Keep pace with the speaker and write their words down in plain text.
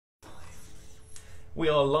We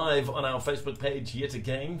are live on our Facebook page yet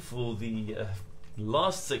again for the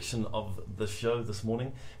last section of the show this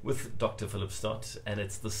morning with Dr. Phillip Stott, and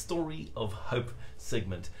it's the Story of Hope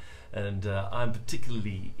segment. And I'm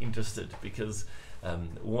particularly interested because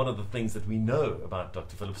one of the things that we know about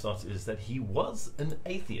Dr. Phillip Stott is that he was an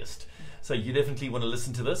atheist. So you definitely want to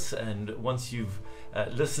listen to this, and once you've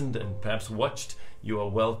listened and perhaps watched, you are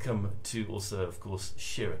welcome to also, of course,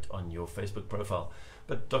 share it on your Facebook profile.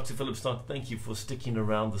 But Dr. Phillip Stott, thank you for sticking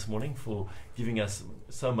around this morning, for giving us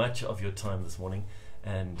so much of your time this morning,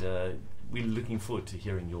 and we're looking forward to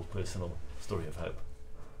hearing your personal story of hope.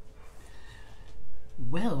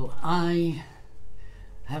 Well, I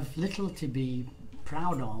have little to be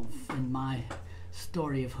proud of in my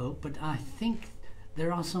story of hope, but I think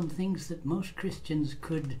there are some things that most Christians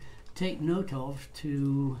could take note of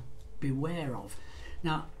to beware of.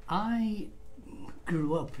 Now, I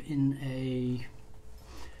grew up in a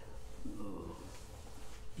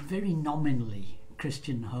very nominally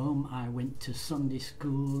Christian home. I went to Sunday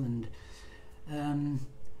school, and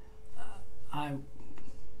I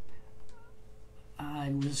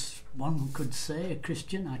was, one could say, a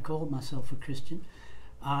Christian. I called myself a Christian.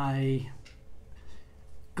 I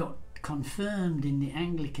got confirmed in the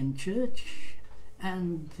Anglican Church,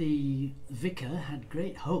 and the vicar had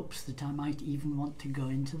great hopes that I might even want to go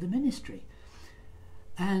into the ministry.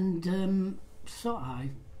 And so I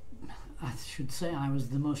should say I was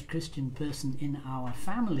the most Christian person in our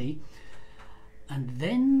family. And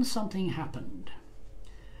then something happened.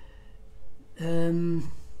 A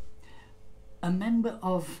member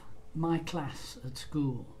of my class at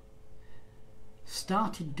school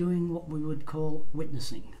started doing what we would call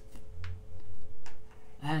witnessing.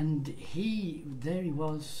 And there he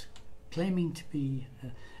was, claiming to be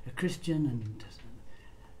a Christian, and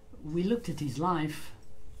we looked at his life,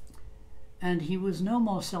 and he was no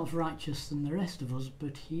more self-righteous than the rest of us,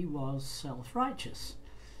 but he was self-righteous.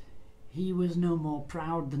 He was no more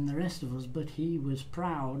proud than the rest of us, but he was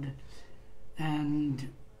proud,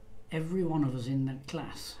 and every one of us in that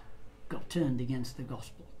class got turned against the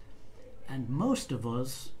gospel, and most of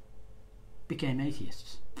us became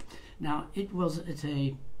atheists. Now, it was at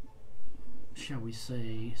a, shall we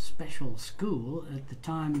say, special school. At the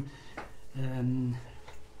time,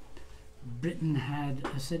 Britain had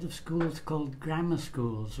a set of schools called grammar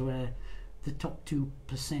schools, where the top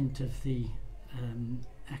 2% of the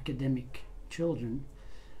academic children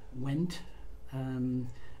went,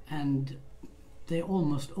 and they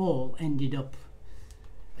almost all ended up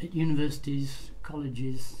at universities,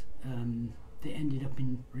 colleges. They ended up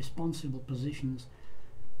in responsible positions.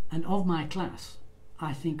 And of my class,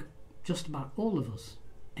 I think just about all of us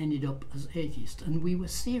ended up as atheists, and we were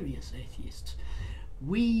serious atheists.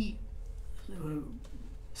 We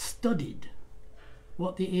studied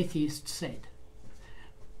what the atheists said.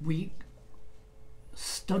 We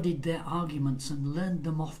studied their arguments and learned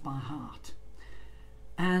them off by heart.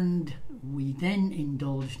 And we then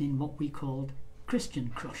indulged in what we called Christian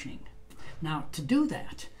crushing. Now, to do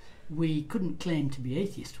that, we couldn't claim to be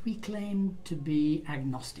atheists. We claimed to be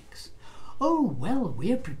agnostics. Oh, well,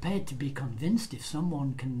 we're prepared to be convinced if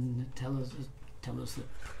someone can tell us the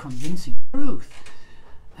convincing truth.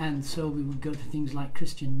 And so we would go to things like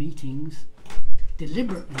Christian meetings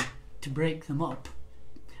deliberately to break them up.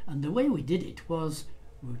 And the way we did it was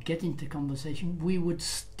we would get into conversation. We would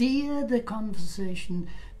steer the conversation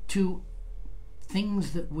to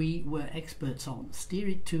things that we were experts on, steer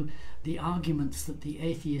it to the arguments that the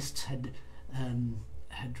atheists had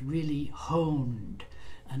really honed,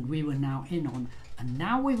 and we were now in on. And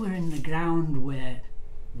now we were in the ground where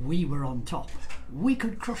we were on top. We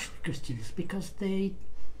could crush the Christians because they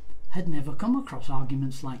had never come across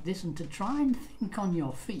arguments like this, and to try and think on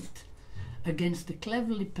your feet against a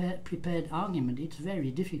cleverly prepared argument, it's very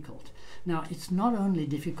difficult. Now, it's not only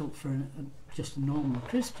difficult for just a normal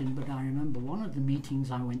Christian, but I remember one of the meetings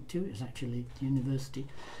I went to, it was actually at the university,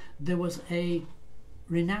 there was a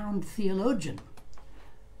renowned theologian,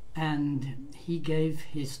 and he gave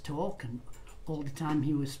his talk, and all the time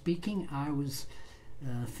he was speaking I was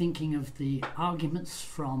thinking of the arguments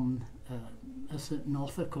from a certain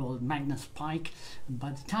author called Magnus Pike, and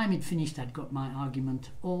by the time he'd finished I'd got my argument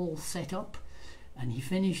all set up, and he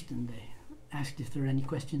finished and they asked if there were any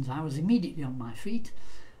questions. I was immediately on my feet.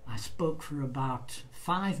 I spoke for about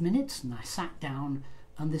 5 minutes, and I sat down,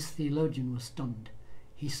 and this theologian was stunned.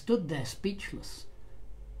 He stood there speechless,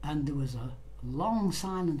 and there was a long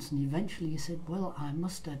silence, and eventually he said, "Well, I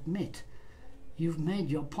must admit, you've made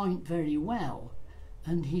your point very well."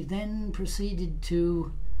 And he then proceeded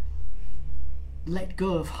to let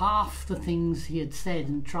go of half the things he had said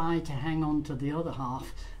and try to hang on to the other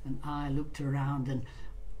half. And I looked around, and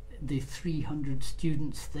the 300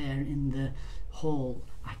 students there in the hall,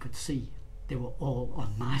 I could see they were all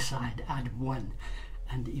on my side. I'd won.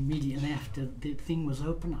 And immediately after the thing was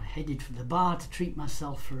open, I headed for the bar to treat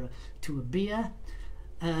myself to a beer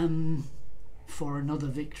for another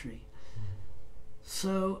victory.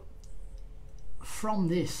 So from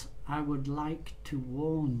this, I would like to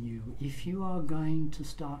warn you, if you are going to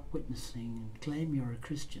start witnessing and claim you're a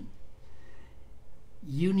Christian,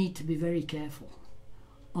 you need to be very careful.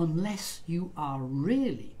 Unless you are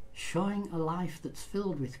really showing a life that's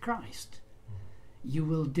filled with Christ, you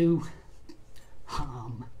will do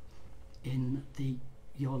harm in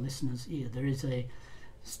your listener's ear. There is a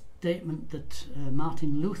statement that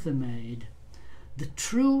Martin Luther made: the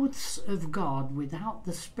truths of God without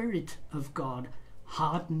the Spirit of God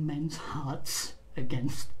harden men's hearts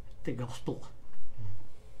against the gospel.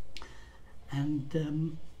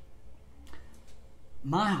 And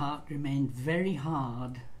my heart remained very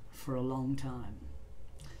hard for a long time.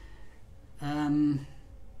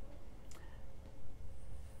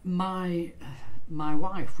 My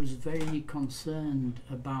wife was very concerned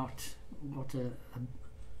about what a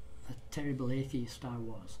terrible atheist I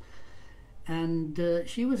was, and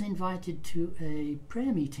she was invited to a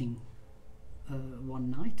prayer meeting one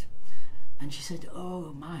night, and she said,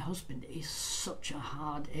 "Oh, my husband is such a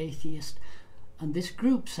hard atheist," and this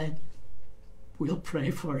group said, "We'll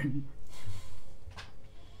pray for him."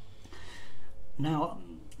 Now,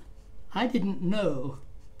 I didn't know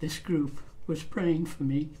this group was praying for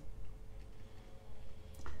me,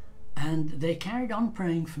 and they carried on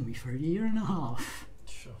praying for me for a year and a half.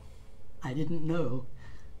 Sure. I didn't know,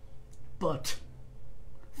 but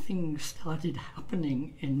things started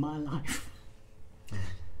happening in my life.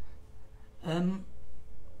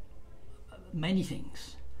 Many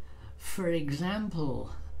things. For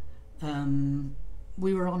example,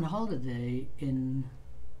 we were on holiday in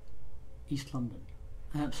East London,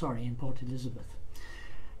 in Port Elizabeth,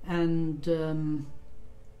 and on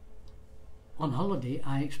holiday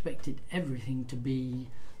I expected everything to be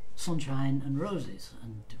sunshine and roses,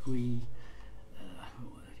 and we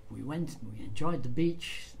went and we enjoyed the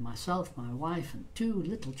beach, myself, my wife and 2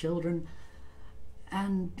 little children.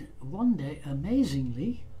 And one day,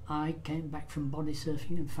 amazingly, I came back from body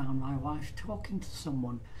surfing and found my wife talking to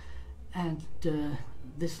someone, and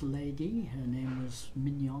this lady, her name was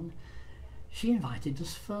Mignon, she invited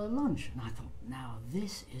us for lunch, and I thought, now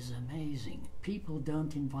this is amazing. People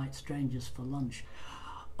don't invite strangers for lunch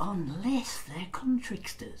unless they're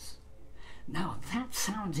contricksters. Now that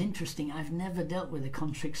sounds interesting. I've never dealt with a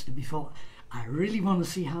contrickster before. I really want to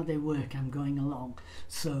see how they work. I'm going along.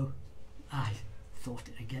 So I thought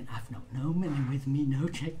again, I've not no money with me, no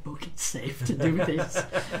checkbook, it's safe to do this.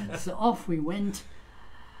 So off we went,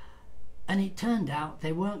 and it turned out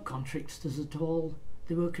they weren't contricksters at all.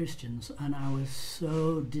 They were Christians, and I was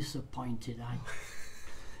so disappointed.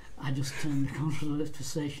 I just turned the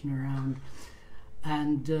conversation around,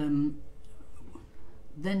 and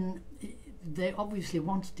then they obviously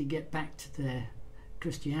wanted to get back to their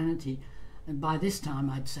Christianity, and by this time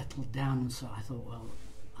I'd settled down, so I thought, well,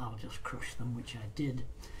 I'll just crush them, which I did.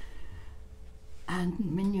 And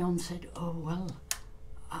Mignon said, "Oh, well,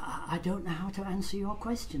 I don't know how to answer your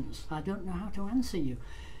questions. I don't know how to answer you.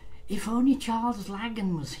 If only Charles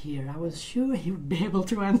Lagan was here, I was sure he would be able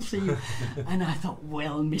to answer you." And I thought,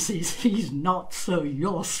 well, missus, he's not, so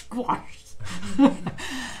you're squashed.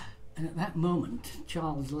 And at that moment,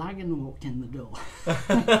 Charles Lagan walked in the door.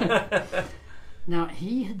 Now,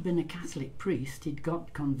 he had been a Catholic priest, he'd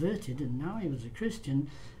got converted, and now he was a Christian,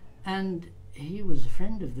 and he was a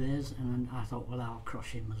friend of theirs, and I thought, well, I'll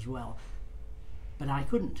crush him as well. But I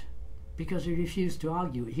couldn't, because he refused to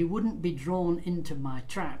argue. He wouldn't be drawn into my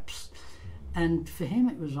traps, and for him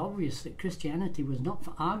it was obvious that Christianity was not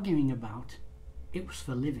for arguing about, it was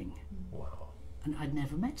for living. Wow. And I'd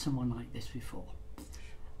never met someone like this before.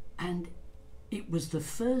 And it was the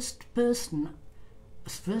first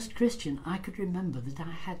Christian I could remember that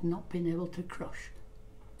I had not been able to crush,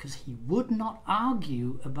 because he would not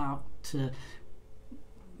argue about,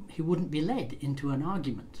 he wouldn't be led into an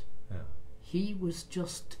argument. Yeah. He was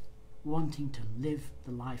just wanting to live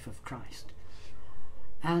the life of Christ.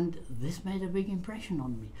 And this made a big impression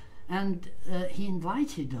on me. And he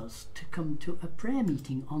invited us to come to a prayer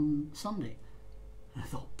meeting on Sunday. I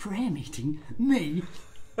thought, prayer meeting? Me?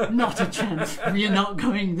 Not a chance. We're not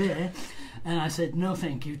going there. And I said, no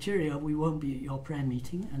thank you, cheerio, we won't be at your prayer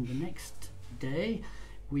meeting. And the next day,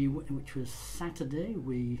 which was Saturday,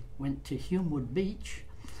 we went to Humewood Beach,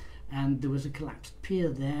 and there was a collapsed pier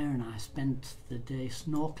there, and I spent the day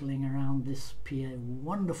snorkeling around this pier.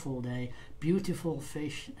 Wonderful day, beautiful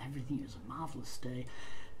fish, everything. It was a marvellous day.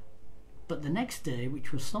 But the next day,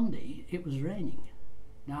 which was Sunday, it was raining.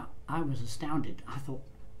 Now, I was astounded. I thought,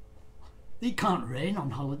 it can't rain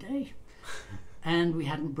on holiday. And we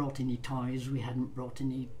hadn't brought any toys, we hadn't brought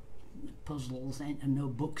any puzzles, and no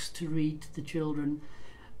books to read to the children.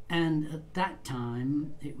 And at that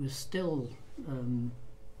time, it was still,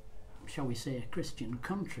 shall we say, a Christian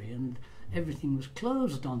country, and everything was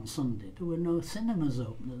closed on Sunday. There were no cinemas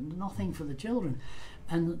open, and nothing for the children.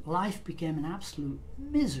 And life became an absolute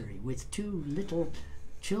misery with two little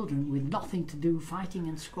children with nothing to do, fighting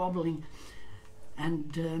and squabbling.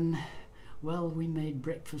 And well, we made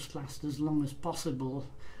breakfast last as long as possible,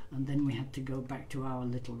 and then we had to go back to our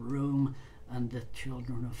little room, and the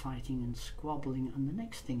children were fighting and squabbling. And the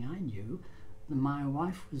next thing I knew, my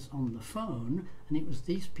wife was on the phone, and it was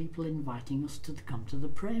these people inviting us to come to the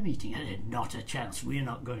prayer meeting. I said, not a chance, we're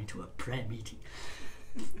not going to a prayer meeting.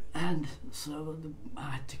 And so I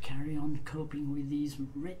had to carry on coping with these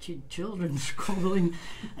wretched children squabbling.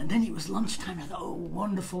 And then it was lunchtime. I thought, oh,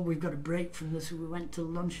 wonderful, we've got a break from this. We went to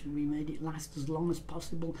lunch and we made it last as long as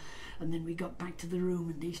possible. And then we got back to the room,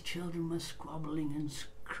 and these children were squabbling and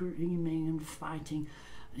screaming and fighting.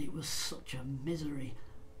 And it was such a misery.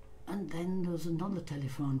 And then there was another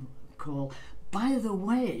telephone call. By the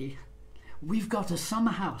way, we've got a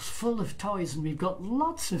summer house full of toys, and we've got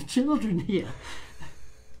lots of children here.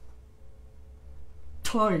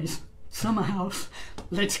 Toys, summer house,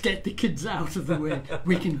 let's get the kids out of the way.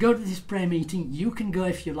 We can go to this prayer meeting, you can go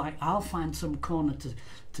if you like, I'll find some corner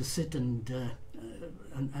to sit and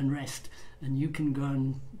rest, and you can go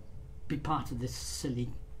and be part of this silly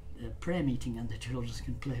prayer meeting, and the children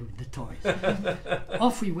can play with the toys.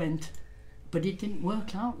 Off we went, but it didn't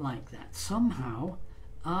work out like that. Somehow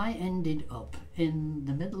I ended up in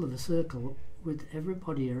the middle of a circle with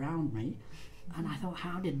everybody around me. And I thought,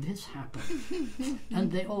 how did this happen? And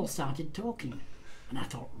they all started talking. And I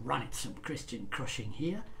thought, right, some Christian crushing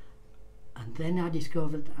here. And then I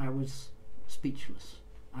discovered I was speechless.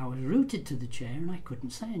 I was rooted to the chair and I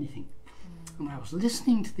couldn't say anything. And I was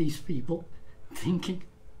listening to these people thinking,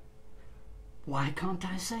 why can't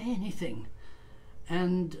I say anything?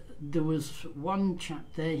 And there was one chap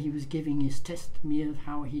there, he was giving his testimony of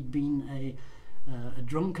how he'd been a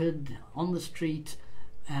drunkard on the street.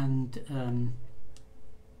 And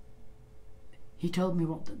he told me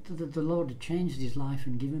what the Lord had changed his life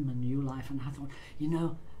and given him a new life. And I thought, you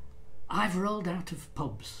know, I've rolled out of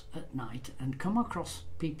pubs at night and come across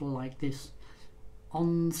people like this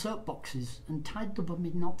on soapboxes and tied them up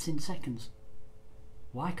in knots in seconds.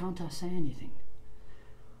 Why can't I say anything?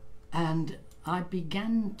 And I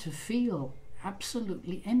began to feel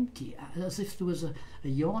absolutely empty, as if there was a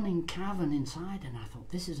yawning cavern inside. And I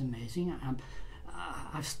thought, this is amazing.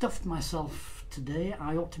 I've stuffed myself today,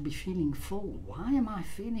 I ought to be feeling full. Why am I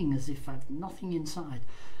feeling as if I've nothing inside?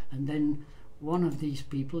 And then one of these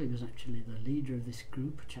people, he was actually the leader of this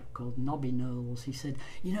group, a chap called Nobby Knowles, he said,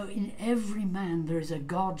 you know, in every man there is a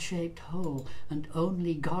God-shaped hole, and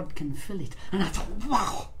only God can fill it. And I thought,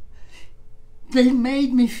 wow! They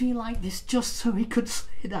made me feel like this just so he could say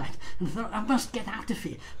that. And I thought, I must get out of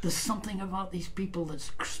here. There's something about these people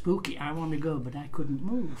that's spooky. I want to go, but I couldn't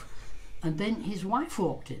move. And then his wife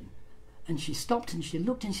walked in, and she stopped and she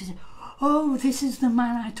looked and she said, oh, this is the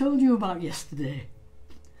man I told you about yesterday.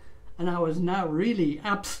 And I was now really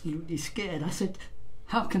absolutely scared. I said,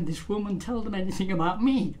 how can this woman tell them anything about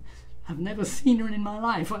me? I've never seen her in my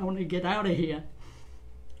life. I want to get out of here.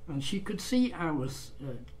 And she could see I was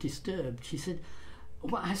disturbed. She said,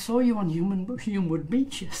 well, I saw you on Humewood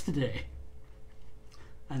Beach yesterday.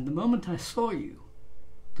 And the moment I saw you,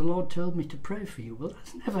 the Lord told me to pray for you. Well,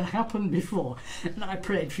 that's never happened before. And I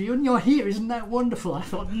prayed for you, and you're here. Isn't that wonderful? I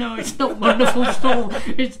thought, no, it's not wonderful at all.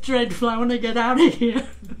 It's dreadful. I want to get out of here.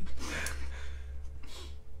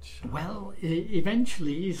 Well,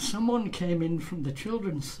 eventually, someone came in from the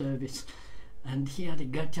children's service, and he had a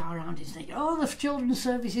guitar around his neck. Oh, the children's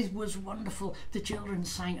services was wonderful. The children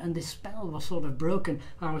sang, and the spell was sort of broken.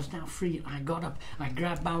 I was now free. I got up. I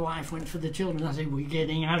grabbed my wife, went for the children. I said, we're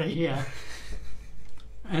getting out of here.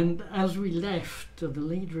 And as we left, the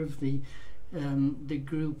leader of the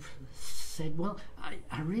group said, well,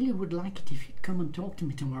 I really would like it if you'd come and talk to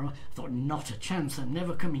me tomorrow. I thought, not a chance, I'm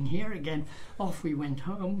never coming here again. Off we went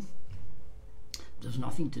home. There's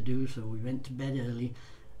nothing to do, so we went to bed early,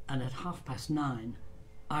 and at 9:30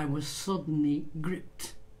 I was suddenly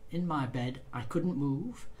gripped in my bed. I couldn't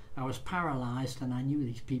move, I was paralysed, and I knew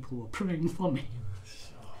these people were praying for me.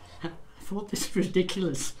 I thought, this is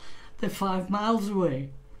ridiculous. They're 5 miles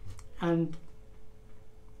away. And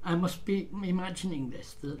I must be imagining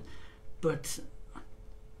this, but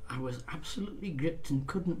I was absolutely gripped and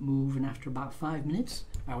couldn't move, and after about 5 minutes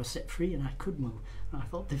I was set free and I could move. And I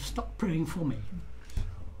thought, they've stopped praying for me.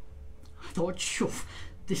 I thought, shoof,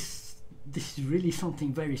 this is really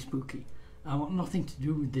something very spooky. I want nothing to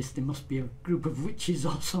do with this. There must be a group of witches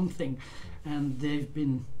or something, and they've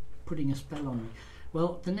been putting a spell on me.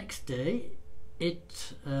 Well, the next day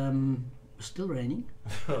it was still raining.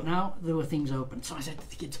 Now there were things open, so I said to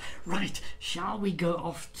the kids, right, shall we go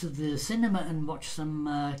off to the cinema and watch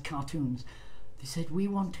some cartoons? They said, we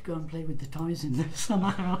want to go and play with the toys in the summer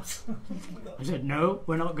house. I said, no,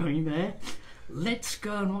 we're not going there. Let's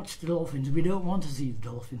go and watch the dolphins. We don't want to see the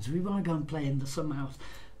dolphins. We want to go and play in the summer house.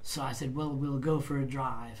 So I said, well, we'll go for a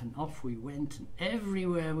drive. And off we went. And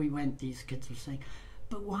everywhere we went, these kids were saying,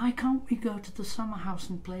 but why can't we go to the summer house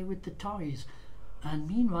and play with the toys? And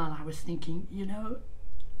meanwhile, I was thinking, you know,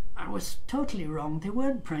 I was totally wrong. They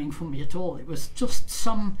weren't praying for me at all. It was just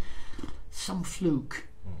some fluke.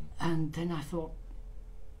 And then I thought,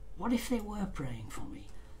 what if they were praying for me?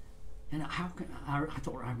 And I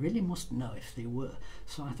thought, I really must know if they were.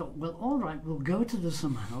 So I thought, well, all right, we'll go to the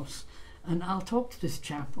summer house and I'll talk to this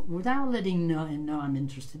chap without letting him know I'm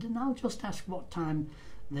interested, and I'll just ask what time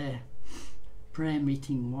their prayer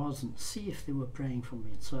meeting was and see if they were praying for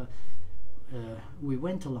me. So we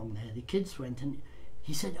went along there, the kids went, and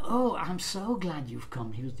he said, oh, I'm so glad you've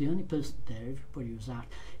come. He was the only person there, everybody was out.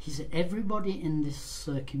 He said, everybody in this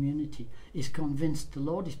community is convinced the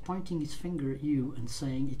Lord is pointing his finger at you and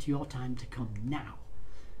saying, it's your time to come now.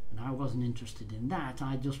 And I wasn't interested in that.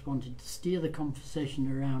 I just wanted to steer the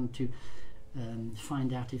conversation around to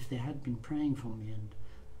find out if they had been praying for me.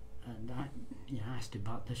 And I asked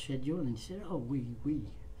about the schedule, and he said, oh, we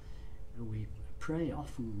pray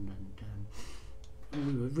often,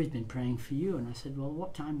 and we've been praying for you. And I said, well,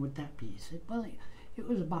 what time would that be? He said, well, it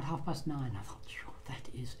was about 9:30. I thought, sure, that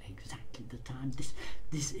is exactly the time.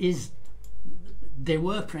 This is, they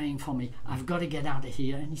were praying for me. I've got to get out of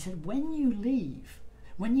here. And he said, when you leave,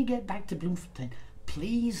 when you get back to Bloemfontein,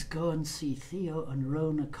 please go and see Theo and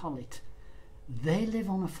Rona Collett. They live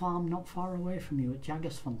on a farm not far away from you at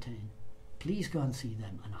Jaggersfontein. Please go and see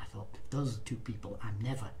them. And I thought, those two people I'm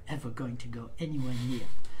never ever going to go anywhere near.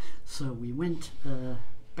 So we went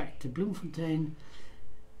back to Bloemfontein,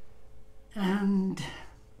 and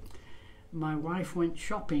my wife went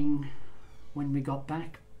shopping when we got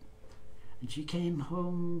back, and she came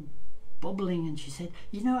home bubbling, and she said,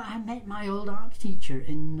 you know, I met my old art teacher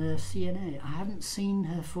in CNA. I haven't seen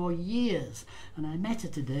her for years, and I met her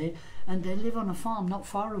today, and they live on a farm not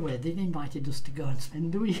far away. They've invited us to go and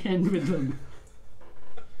spend the weekend with them.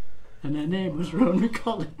 And her name was Rona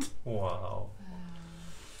Collett. Wow.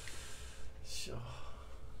 Sure.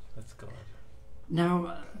 That's God.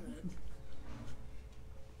 Now,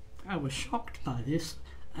 I was shocked by this.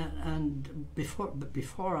 And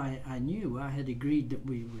before I knew, I had agreed that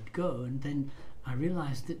we would go, and then I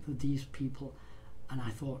realised that with these people, and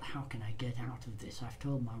I thought, how can I get out of this? I've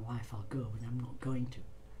told my wife I'll go, but I'm not going to.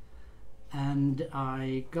 And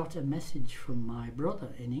I got a message from my brother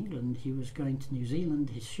in England. He was going to New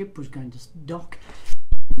Zealand. His ship was going to dock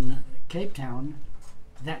in Cape Town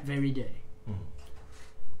that very day. And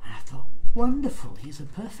I thought, wonderful, he's a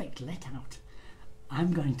perfect let-out.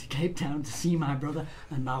 I'm going to Cape Town to see my brother,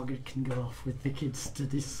 and Margaret can go off with the kids to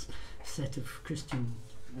this set of Christian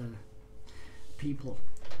people,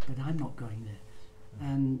 but I'm not going there.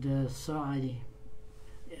 And so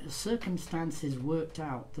circumstances worked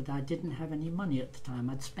out that I didn't have any money at the time.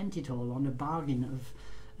 I'd spent it all on a bargain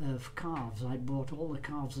of calves. I bought all the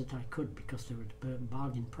calves that I could because they were at a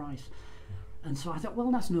bargain price. And so I thought, well,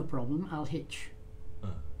 that's no problem, I'll hitch.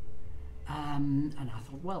 And I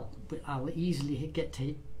thought, well, but I'll easily get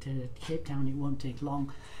to Cape Town, it won't take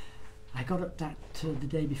long. I got up the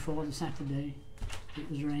day before, the Saturday, it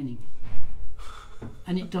was raining.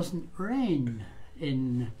 And it doesn't rain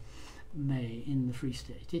in May in the Free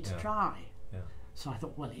State, it's dry. Yeah. So I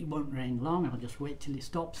thought, well, it won't rain long, I'll just wait till it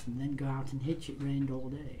stops and then go out and hitch. It rained all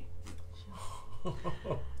day.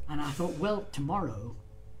 And I thought, well, tomorrow,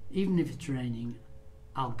 even if it's raining,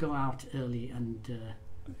 I'll go out early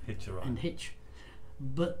and hitch.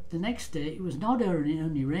 But the next day it was not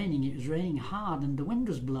only raining, it was raining hard and the wind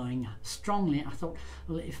was blowing strongly. I thought,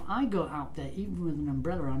 well, if I go out there even with an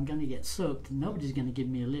umbrella, I'm going to get soaked and nobody's going to give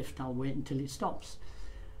me a lift. I'll wait until it stops.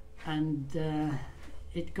 And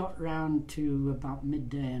it got round to about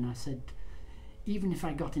midday, and I said, even if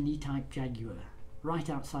I got an E-Type Jaguar right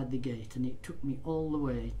outside the gate and it took me all the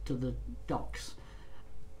way to the docks,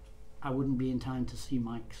 I wouldn't be in time to see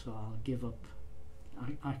Mike, so I'll give up.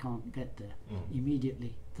 I can't get there.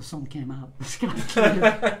 Immediately the sun came out, the sky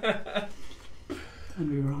cleared,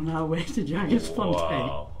 and we were on our way to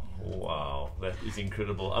Jagersfontein. Wow, that is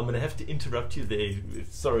incredible. I'm going to have to interrupt you there,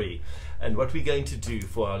 sorry. And what we're going to do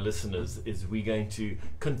for our listeners is we're going to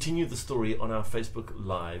continue the story on our Facebook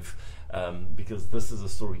Live, because this is a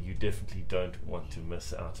story you definitely don't want to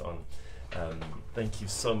miss out on. Thank you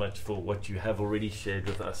so much for what you have already shared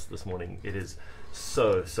with us this morning. It is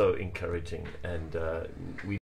so encouraging, and we